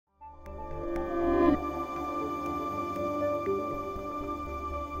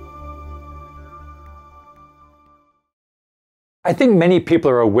I think many people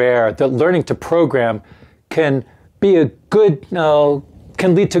are aware that learning to program can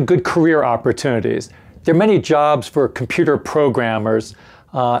can lead to good career opportunities. There are many jobs for computer programmers,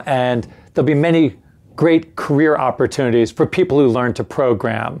 and there'll be many great career opportunities for people who learn to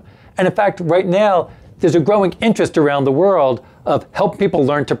program. And in fact, right now, there's a growing interest around the world of helping people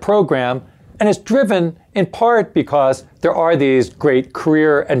learn to program, and it's driven in part because there are these great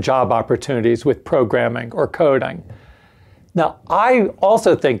career and job opportunities with programming or coding. Now, I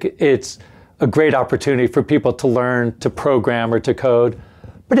also think it's a great opportunity for people to learn to program or to code,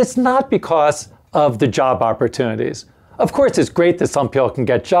 but it's not because of the job opportunities. Of course, it's great that some people can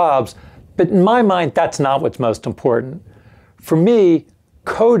get jobs, but in my mind, that's not what's most important. For me,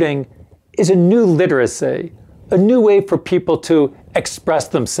 coding is a new literacy, a new way for people to express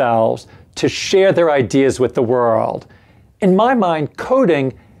themselves, to share their ideas with the world. In my mind,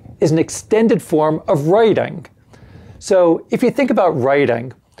 coding is an extended form of writing. So if you think about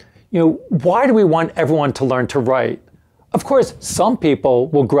writing, why do we want everyone to learn to write? Of course, some people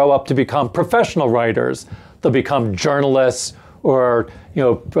will grow up to become professional writers. They'll become journalists or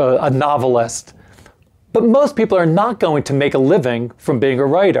a novelist. But most people are not going to make a living from being a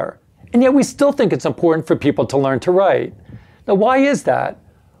writer. And yet we still think it's important for people to learn to write. Now, why is that?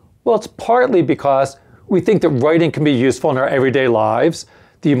 Well, it's partly because we think that writing can be useful in our everyday lives.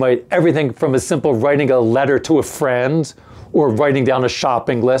 Everything from as simple writing a letter to a friend or writing down a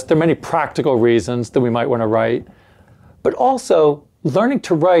shopping list. There are many practical reasons that we might want to write. But also, learning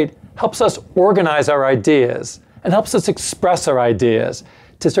to write helps us organize our ideas and helps us express our ideas,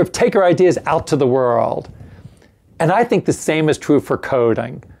 to sort of take our ideas out to the world. And I think the same is true for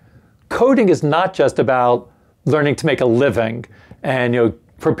coding. Coding is not just about learning to make a living and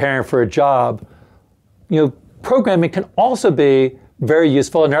preparing for a job. Programming can also be very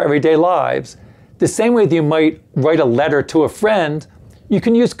useful in our everyday lives. The same way that you might write a letter to a friend, you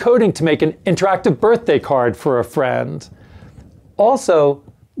can use coding to make an interactive birthday card for a friend. Also,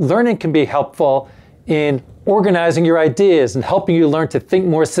 learning can be helpful in organizing your ideas and helping you learn to think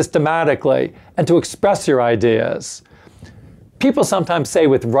more systematically and to express your ideas. People sometimes say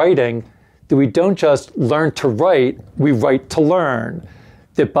with writing that we don't just learn to write, we write to learn.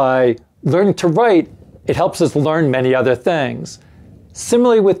 That by learning to write, it helps us learn many other things.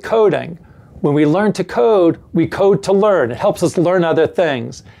 Similarly with coding, when we learn to code, we code to learn. It helps us learn other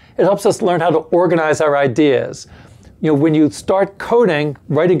things. It helps us learn how to organize our ideas. When you start coding,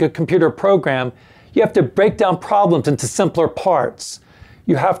 writing a computer program, you have to break down problems into simpler parts.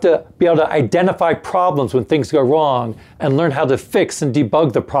 You have to be able to identify problems when things go wrong and learn how to fix and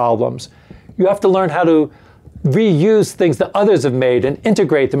debug the problems. You have to learn how to reuse things that others have made and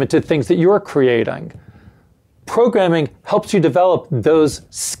integrate them into things that you're creating. Programming helps you develop those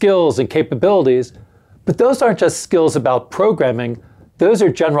skills and capabilities, but those aren't just skills about programming. Those are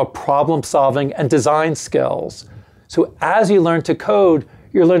general problem solving and design skills. So as you learn to code,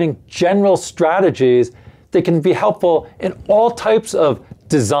 you're learning general strategies that can be helpful in all types of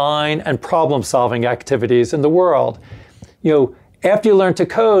design and problem solving activities in the world. After you learn to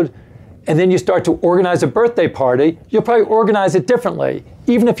code, and then you start to organize a birthday party, you'll probably organize it differently,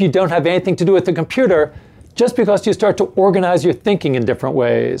 even if you don't have anything to do with the computer, just because you start to organize your thinking in different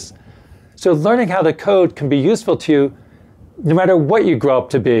ways. So learning how to code can be useful to you no matter what you grow up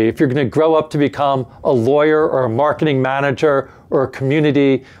to be. If you're going to grow up to become a lawyer or a marketing manager or a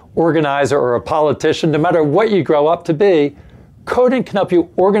community organizer or a politician, no matter what you grow up to be, coding can help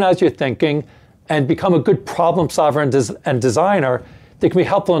you organize your thinking and become a good problem solver and designer that can be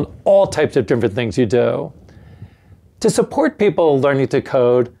helpful in all types of different things you do. To support people learning to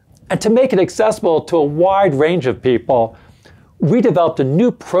code and to make it accessible to a wide range of people, we developed a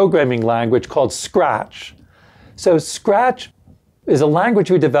new programming language called Scratch. So Scratch is a language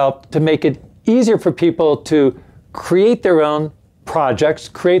we developed to make it easier for people to create their own projects,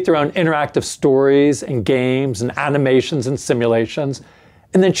 create their own interactive stories and games and animations and simulations,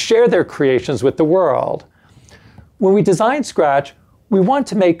 and then share their creations with the world. When we designed Scratch, we want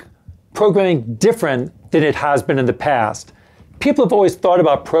to make programming different than it has been in the past. People have always thought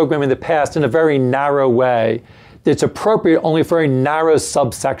about programming in the past in a very narrow way, that's appropriate only for a narrow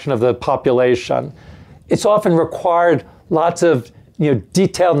subsection of the population. It's often required lots of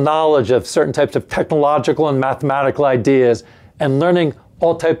detailed knowledge of certain types of technological and mathematical ideas and learning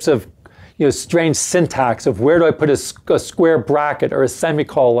all types of strange syntax of where do I put a square bracket or a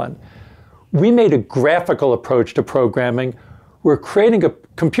semicolon. We made a graphical approach to programming where creating a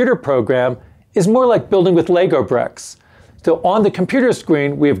computer program is more like building with Lego bricks. So on the computer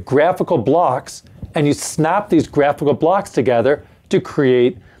screen, we have graphical blocks, and you snap these graphical blocks together to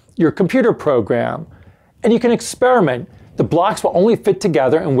create your computer program. And you can experiment. The blocks will only fit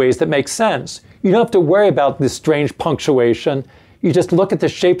together in ways that make sense. You don't have to worry about this strange punctuation. You just look at the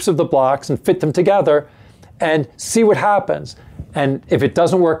shapes of the blocks and fit them together and see what happens. And if it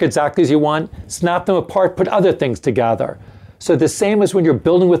doesn't work exactly as you want, snap them apart, put other things together. So the same as when you're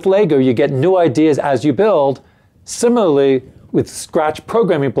building with Lego, you get new ideas as you build. Similarly, with Scratch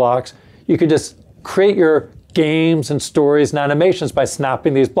programming blocks, you can just create your games and stories and animations by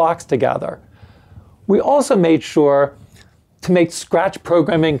snapping these blocks together. We also made sure to make Scratch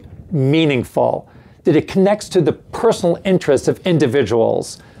programming meaningful, that it connects to the personal interests of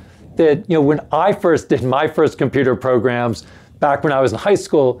individuals. That, when I first did my first computer programs, back when I was in high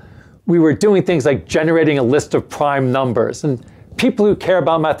school, we were doing things like generating a list of prime numbers. And people who care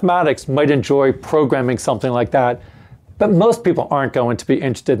about mathematics might enjoy programming something like that, but most people aren't going to be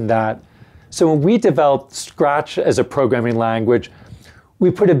interested in that. So when we developed Scratch as a programming language, we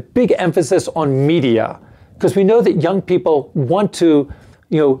put a big emphasis on media, because we know that young people want to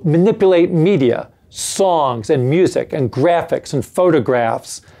manipulate media, songs and music and graphics and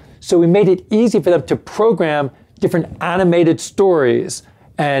photographs. So we made it easy for them to program different animated stories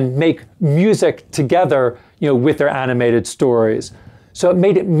and make music together, with their animated stories. So it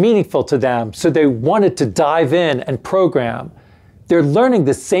made it meaningful to them. So they wanted to dive in and program. They're learning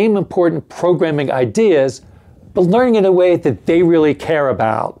the same important programming ideas, but learning in a way that they really care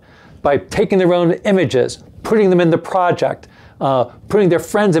about, by taking their own images, putting them in the project, putting their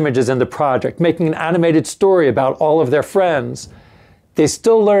friends' images in the project, making an animated story about all of their friends. They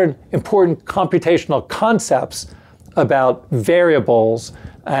still learn important computational concepts about variables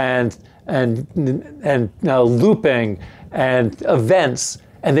and looping and events.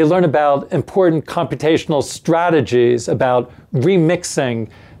 And they learn about important computational strategies about remixing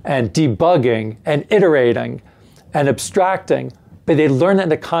and debugging and iterating and abstracting. But they learn it in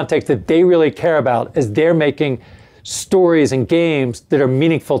the context that they really care about as they're making stories and games that are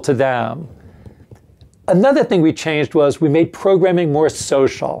meaningful to them. Another thing we changed was we made programming more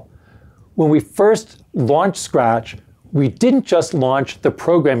social. When we first launched Scratch, we didn't just launch the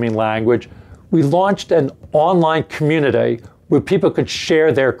programming language, we launched an online community where people could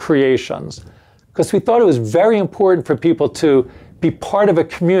share their creations. Because we thought it was very important for people to be part of a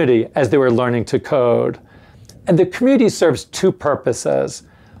community as they were learning to code. And the community serves two purposes.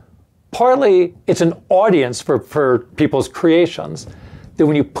 Partly, it's an audience for people's creations. That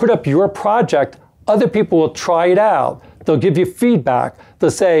when you put up your project, other people will try it out. They'll give you feedback.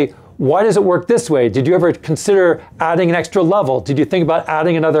 They'll say, why does it work this way? Did you ever consider adding an extra level? Did you think about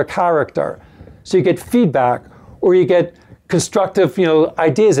adding another character? So you get feedback, or you get constructive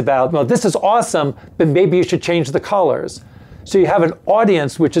ideas about, well, this is awesome, but maybe you should change the colors. So you have an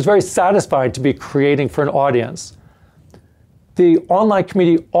audience, which is very satisfying to be creating for an audience. The online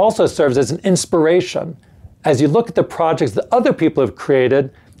community also serves as an inspiration. As you look at the projects that other people have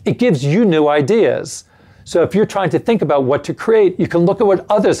created, it gives you new ideas. So if you're trying to think about what to create, you can look at what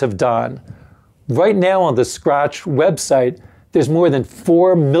others have done. Right now on the Scratch website, there's more than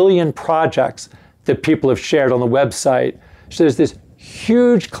 4 million projects that people have shared on the website. So there's this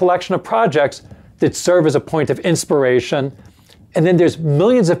huge collection of projects that serve as a point of inspiration. And then there's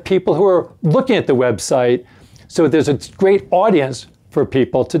millions of people who are looking at the website. So there's a great audience for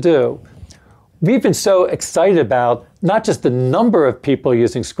people to do. We've been so excited about not just the number of people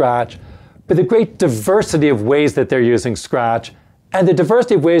using Scratch, but the great diversity of ways that they're using Scratch and the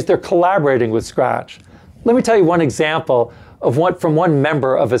diversity of ways they're collaborating with Scratch. Let me tell you one example of from one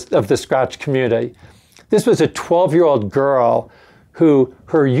member of the Scratch community. This was a 12-year-old girl who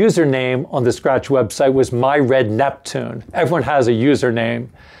her username on the Scratch website was MyRedNeptune. Everyone has a username.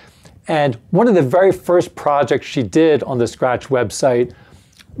 And one of the very first projects she did on the Scratch website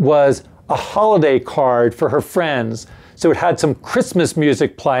was a holiday card for her friends. So it had some Christmas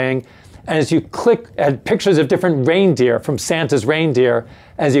music playing, and as you click, it had pictures of different reindeer from Santa's reindeer.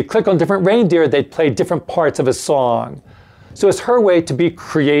 As you click on different reindeer, they'd play different parts of a song. So it's her way to be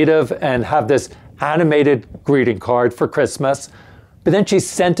creative and have this animated greeting card for Christmas. But then she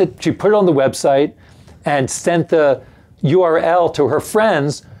put it on the website and sent the URL to her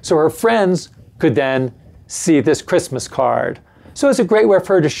friends, so her friends could then see this Christmas card. So it's a great way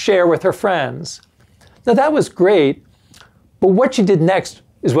for her to share with her friends. Now that was great, but what she did next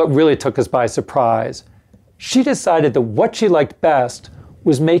is what really took us by surprise. She decided that what she liked best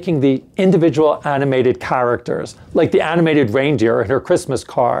was making the individual animated characters, like the animated reindeer in her Christmas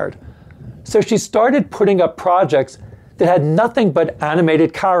card. So she started putting up projects that had nothing but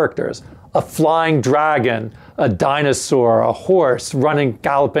animated characters, a flying dragon, a dinosaur, a horse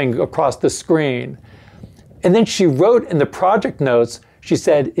galloping across the screen. And then she wrote in the project notes, she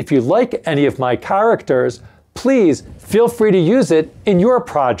said, if you like any of my characters, please feel free to use it in your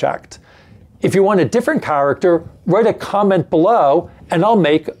project. If you want a different character, write a comment below and I'll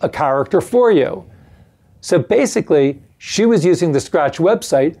make a character for you. So basically, she was using the Scratch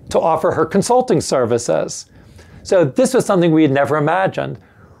website to offer her consulting services. So this was something we had never imagined.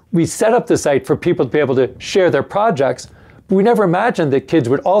 We set up the site for people to be able to share their projects, but we never imagined that kids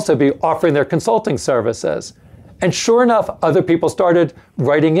would also be offering their consulting services. And sure enough, other people started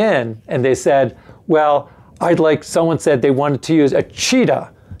writing in and they said, well, someone said they wanted to use a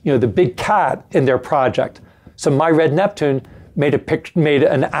cheetah, the big cat, in their project. So My Red Neptune made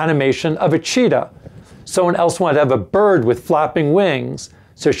an animation of a cheetah. Someone else wanted to have a bird with flapping wings,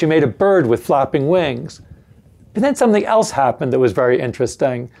 so she made a bird with flapping wings. But then something else happened that was very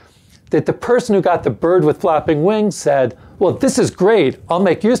interesting, that the person who got the bird with flapping wings said, well, this is great, I'll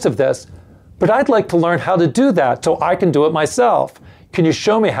make use of this, but I'd like to learn how to do that so I can do it myself. Can you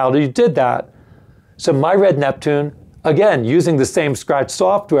show me how you did that? So My Red Neptune, again, using the same Scratch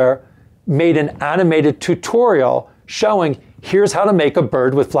software, made an animated tutorial showing here's how to make a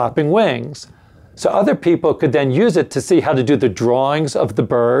bird with flapping wings. So other people could then use it to see how to do the drawings of the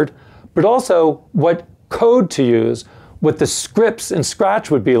bird, but also what code to use, what the scripts in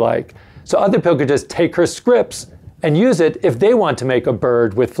Scratch would be like. So other people could just take her scripts and use it if they want to make a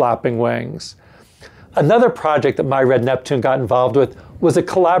bird with flapping wings. Another project that My Red Neptune got involved with was a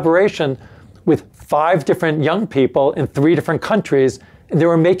collaboration with 5 different young people in 3 different countries, and they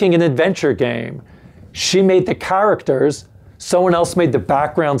were making an adventure game. She made the characters, someone else made the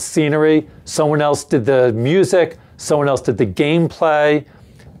background scenery, someone else did the music, someone else did the gameplay.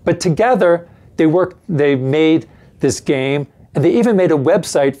 But together, they made this game, and they even made a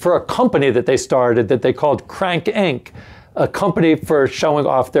website for a company that they started that they called Crank Inc., a company for showing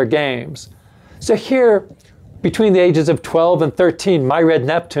off their games. So here, between the ages of 12 and 13, My Red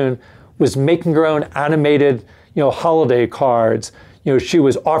Neptune was making her own animated, holiday cards. She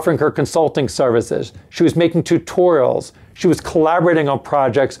was offering her consulting services. She was making tutorials. She was collaborating on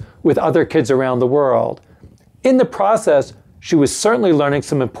projects with other kids around the world. In the process, she was certainly learning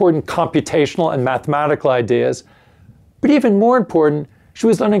some important computational and mathematical ideas, but even more important, she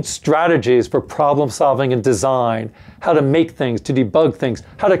was learning strategies for problem solving and design, how to make things, to debug things,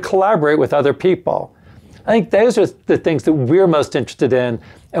 how to collaborate with other people. I think those are the things that we're most interested in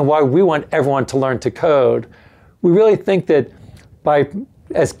and why we want everyone to learn to code. We really think that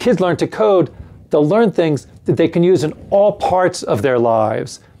as kids learn to code, they'll learn things that they can use in all parts of their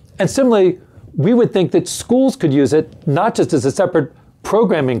lives. And similarly, we would think that schools could use it not just as a separate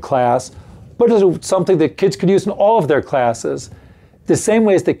programming class, but as something that kids could use in all of their classes. The same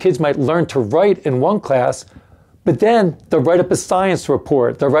ways that kids might learn to write in one class, but then they'll write up a science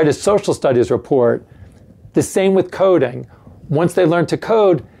report, they'll write a social studies report. The same with coding. Once they learn to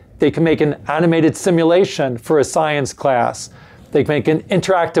code, they can make an animated simulation for a science class. They can make an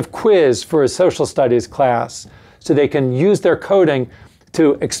interactive quiz for a social studies class. So they can use their coding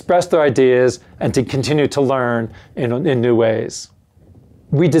to express their ideas and to continue to learn in new ways.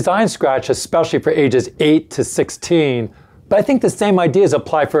 We designed Scratch especially for ages 8 to 16, but I think the same ideas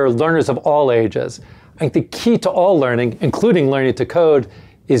apply for learners of all ages. I think the key to all learning, including learning to code,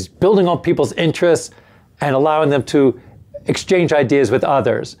 is building on people's interests and allowing them to exchange ideas with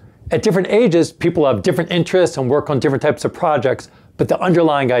others. At different ages, people have different interests and work on different types of projects, but the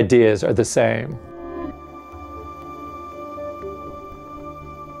underlying ideas are the same.